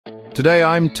Today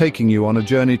I'm taking you on a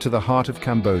journey to the heart of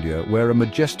Cambodia, where a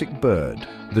majestic bird,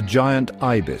 the giant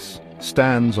ibis,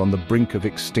 stands on the brink of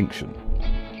extinction.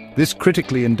 This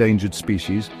critically endangered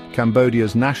species,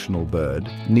 Cambodia's national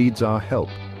bird, needs our help.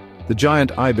 The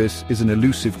giant ibis is an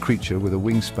elusive creature with a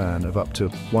wingspan of up to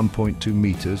 1.2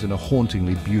 meters and a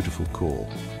hauntingly beautiful call.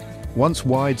 Once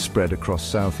widespread across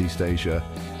Southeast Asia,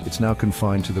 it's now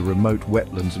confined to the remote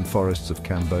wetlands and forests of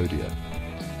Cambodia.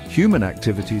 Human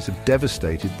activities have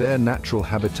devastated their natural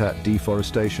habitat.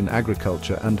 Deforestation,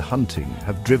 agriculture and hunting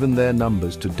have driven their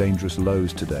numbers to dangerous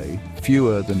lows today.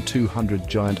 Fewer than 200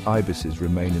 giant ibises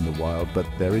remain in the wild, but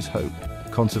there is hope.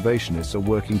 Conservationists are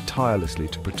working tirelessly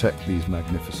to protect these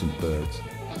magnificent birds.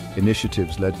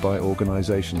 Initiatives led by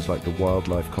organizations like the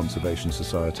Wildlife Conservation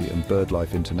Society and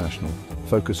BirdLife International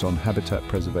focus on habitat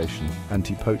preservation,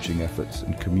 anti-poaching efforts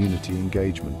and community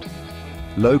engagement.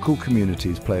 Local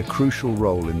communities play a crucial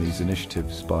role in these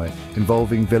initiatives. By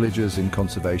involving villagers in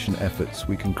conservation efforts,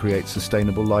 we can create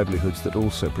sustainable livelihoods that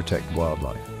also protect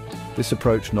wildlife. This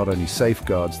approach not only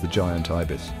safeguards the giant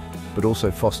ibis, but also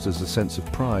fosters a sense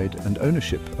of pride and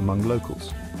ownership among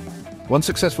locals. One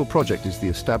successful project is the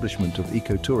establishment of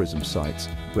ecotourism sites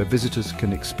where visitors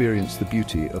can experience the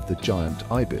beauty of the giant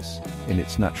ibis in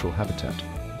its natural habitat.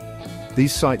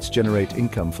 These sites generate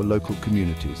income for local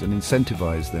communities and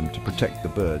incentivize them to protect the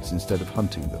birds instead of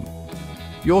hunting them.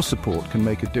 Your support can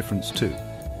make a difference too.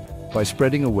 By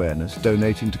spreading awareness,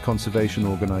 donating to conservation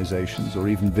organizations, or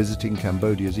even visiting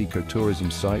Cambodia's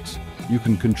ecotourism sites, you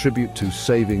can contribute to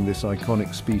saving this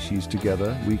iconic species.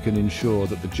 Together, we can ensure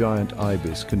that the giant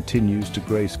ibis continues to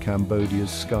grace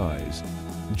Cambodia's skies.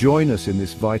 Join us in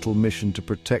this vital mission to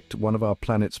protect one of our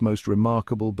planet's most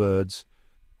remarkable birds.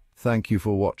 Thank you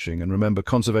for watching, and remember,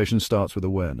 conservation starts with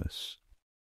awareness.